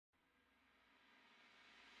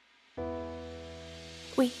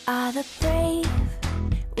We are the brave,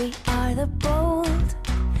 we are the bold.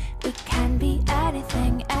 We can be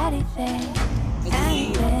anything, anything,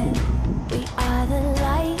 anything. We are the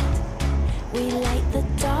light, we light the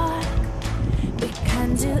dark. We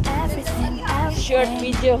can do everything, everything, short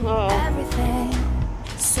video, everything.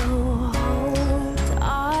 So hold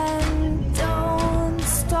on, don't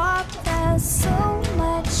stop. There's so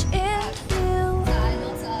much in you.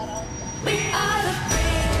 We are the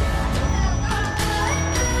brave,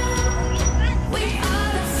 we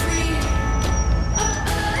are the free.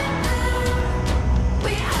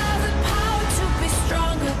 We have the power to be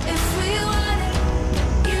stronger if we want it.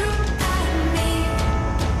 You and me.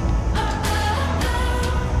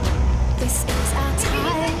 This is our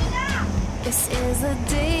time. This is the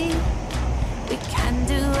day. We can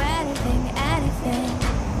do anything, anything,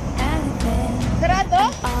 anything.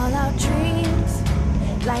 And all our dreams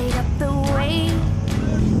light up the way.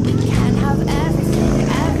 We can have everything,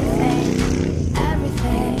 everything,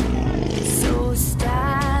 everything. So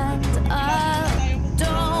stand up,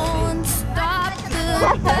 don't stop.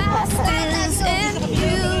 The best is in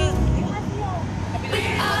you. We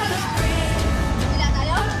are the brave,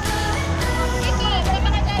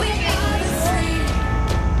 we are the free.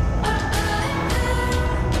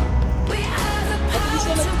 We have the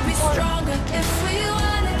power to be stronger if we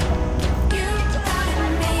want it. You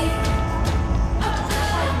and me.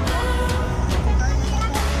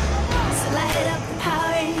 So light up the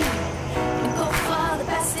power in you and go for the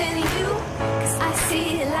best in you. 'Cause I see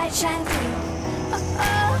the light shine through.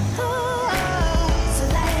 So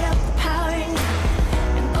light up the power in you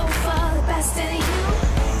and go for the best in you.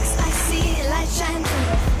 'Cause I see the light shine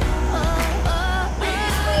through.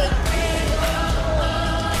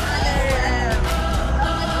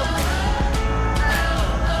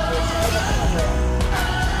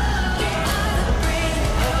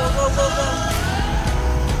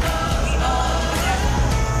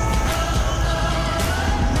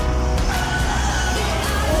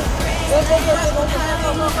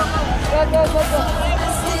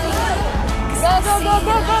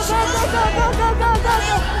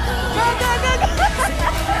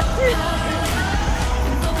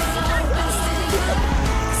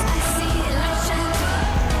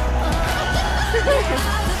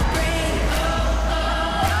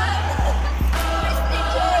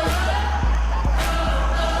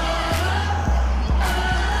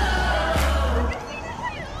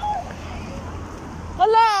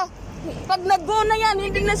 Hala! Pag nag-go na yan,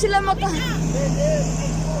 hindi na sila maka...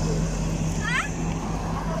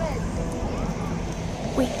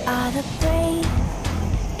 We are the brave,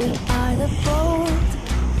 we are the bold.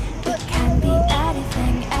 We can be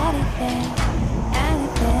anything, anything,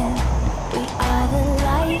 anything. We are the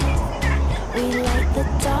light, we light the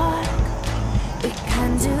dark. We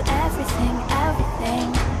can do everything, everything,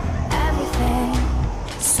 everything.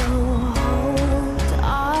 So hold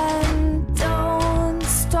on, don't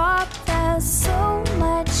stop. There's so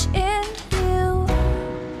much in you.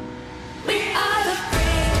 We are the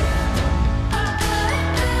brave,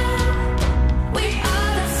 we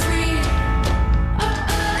are the free.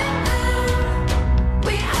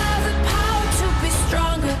 We have the power to be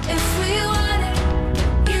stronger if we want it.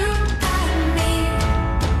 You and me.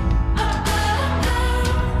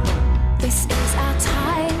 This is our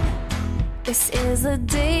time. This is the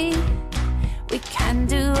day. We can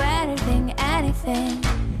do anything, anything,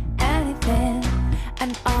 anything.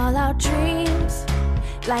 And all our dreams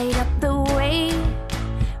light up the way.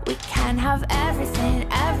 We can have everything,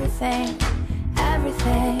 everything,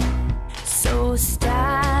 everything. So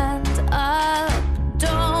stand up,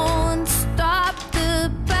 don't stop. The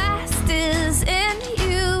best is in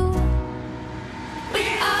you. We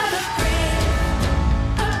are the brave,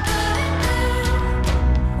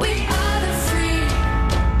 we are the free.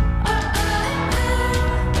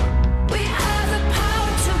 We have the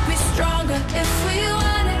power to be stronger if we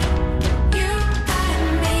want it. You and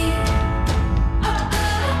me.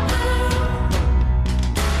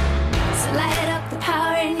 So light up the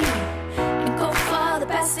power in you and go for the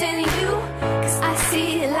best.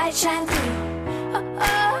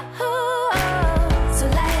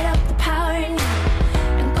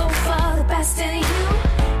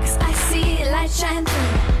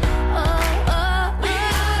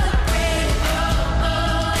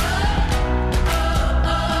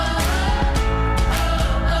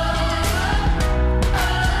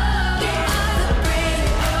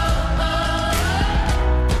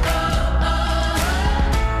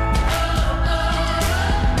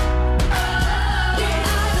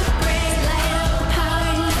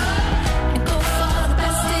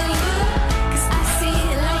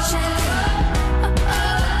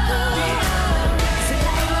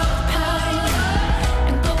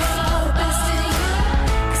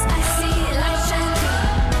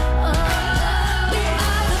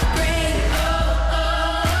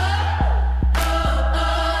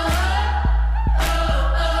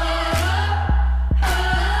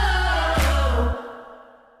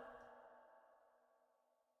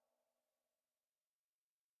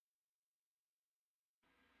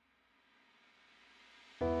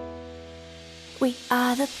 We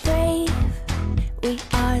are the brave, we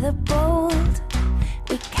are the bold.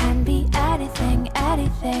 We can be anything,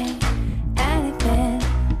 anything, anything.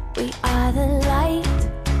 We are the light,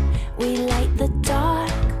 we light the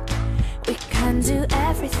dark. We can do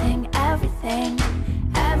everything, everything,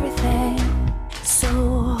 everything. So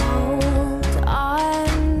hold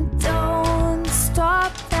on, don't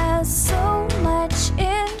stop, there's so much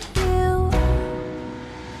in you.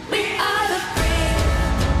 We are the brave,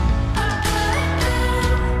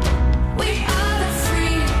 we are the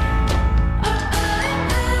free,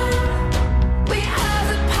 we have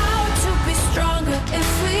the power to be stronger if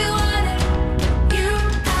we want it, you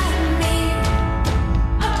and me.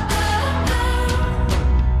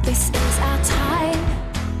 This is our time,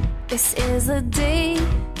 this is the day.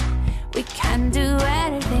 We can do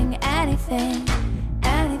anything, anything,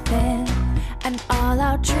 anything. And all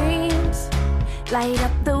our dreams light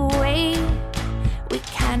up the way. We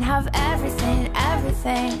can have everything,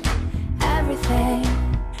 everything, everything.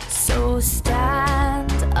 So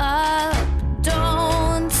stand up,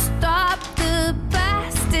 don't stop, the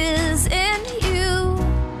best is in you.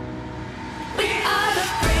 We are the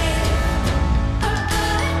brave,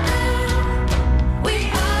 we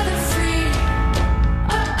are the free,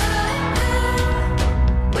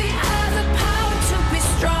 we have the power to be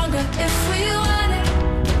stronger if we want it,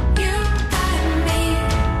 you and me.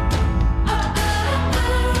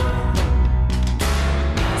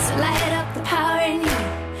 So light up the power in you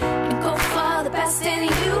and go for the best in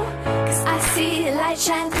you, 'cause I see the light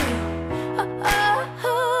shine through.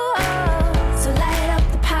 So light up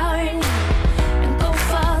the power in you and go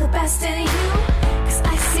for the best in you, 'cause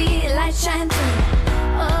I see the light shine through.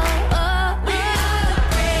 We are the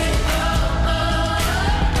brave, we are the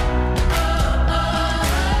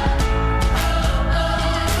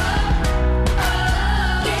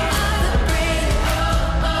brave, we are the brave.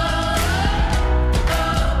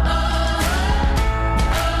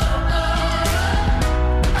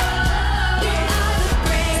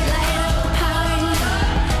 Light up the power in you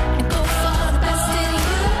and go for the best in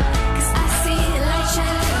you, 'cause I see the light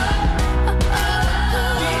shine through.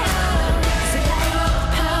 So light up the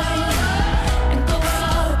power in you and go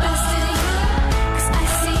for the best in you, 'cause I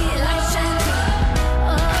see the light shine through.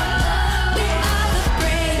 We are the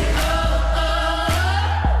brave,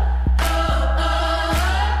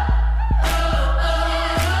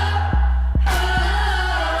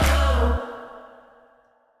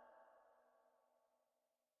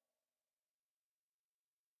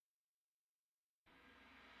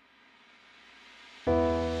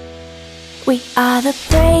 we are the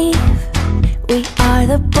brave, we are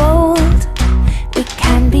the bold. We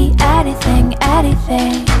can be anything,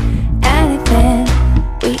 anything, anything.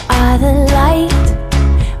 We are the light,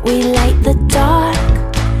 we light the dark.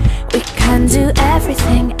 We can do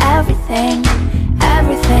everything, everything,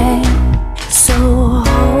 everything. So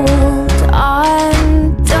hold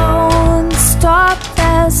on, don't stop,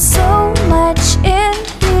 there's so much in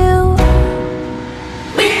you.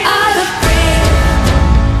 We are the brave,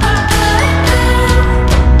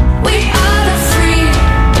 we are the free,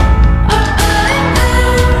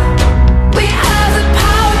 we have the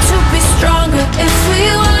power to be stronger if we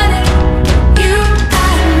want it, you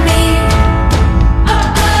and me.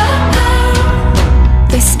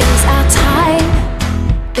 This is our time,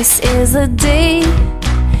 this is the day.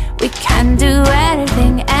 We can do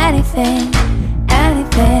anything, anything,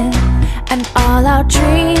 anything. And all our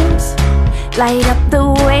dreams light up the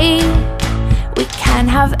way. We can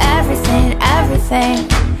have everything, everything,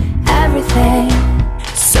 everything.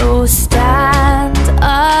 So stand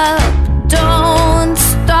up, don't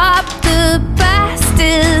stop, the best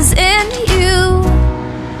is in you.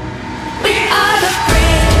 We are the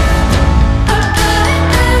brave,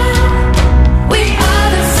 we are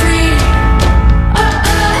the free,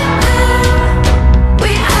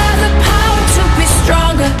 we have the power to be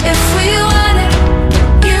stronger if we want it,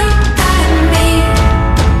 you and me.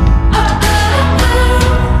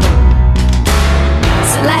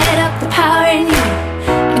 So light up the power in you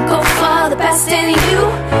and go for the best in you,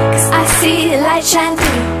 'cause I see the light shine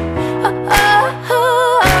through.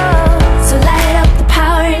 So light up the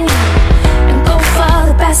power in you and go for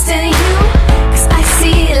the best in you, 'cause I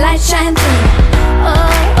see the light shine through.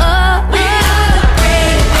 We are the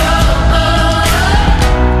brave,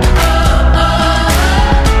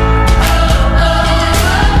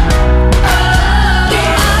 we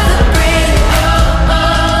are the brave, we are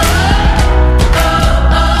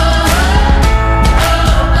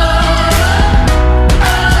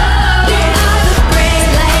the brave.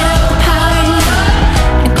 Light up the power in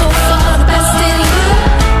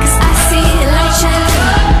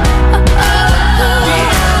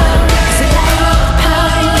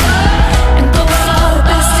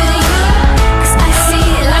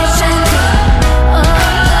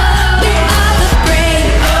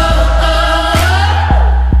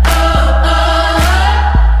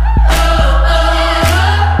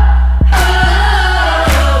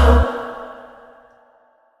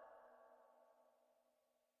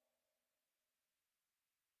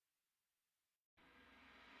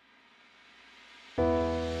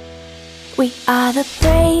We are the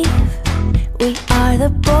brave, we are the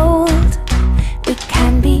bold. We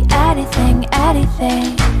can be anything,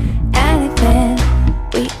 anything, anything.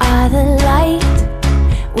 We are the light,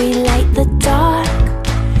 we light the dark.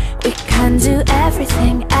 We can do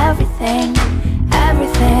everything, everything,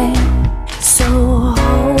 everything. So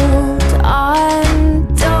hold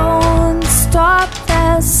on, don't stop,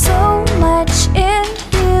 there's so much in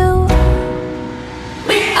you.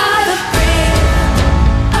 We are the brave,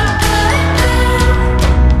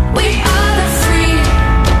 we are the free,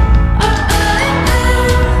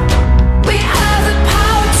 we have the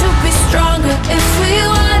power to be stronger if we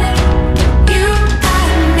want it, you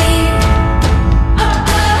and me.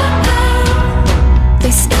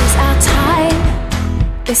 This is our time,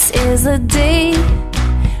 this is the day.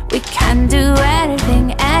 We can do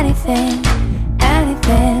anything, anything,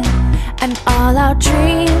 anything. And all our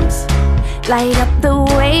dreams light up the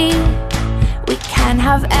way. We can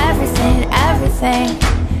have everything, everything,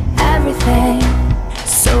 everything.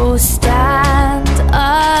 So stand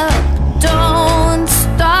up, don't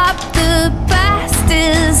stop, the best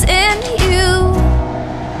is in you.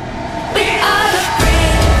 We are the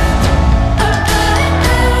brave,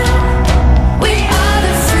 we are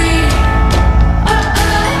the free,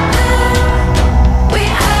 we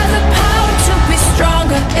have the power to be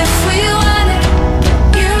stronger if we want it,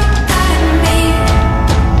 you and me.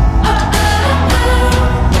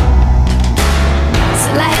 So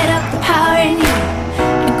light up the power in you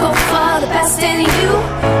and go for the best in you,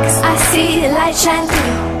 'cause I see the light shine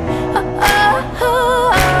through.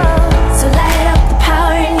 So light up the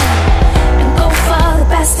power in you and go for the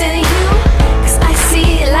best in you, 'cause I see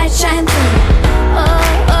the light shine through.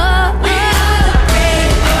 We are the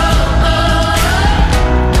brave,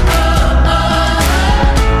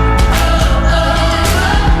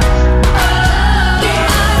 we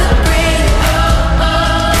are the brave, we are the brave.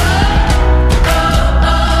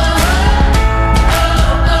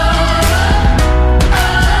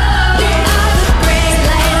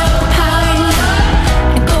 Light up the power in you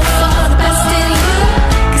and go for the best in you,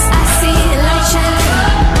 'cause I see the light shine through.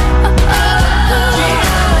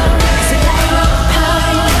 So light up the power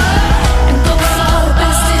in you and go for the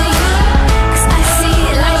best in you, 'cause I see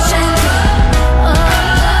the light shine through.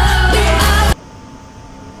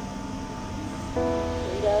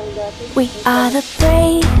 We are the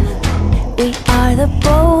brave, we are the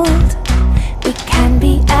bold. We can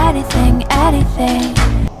be anything, anything,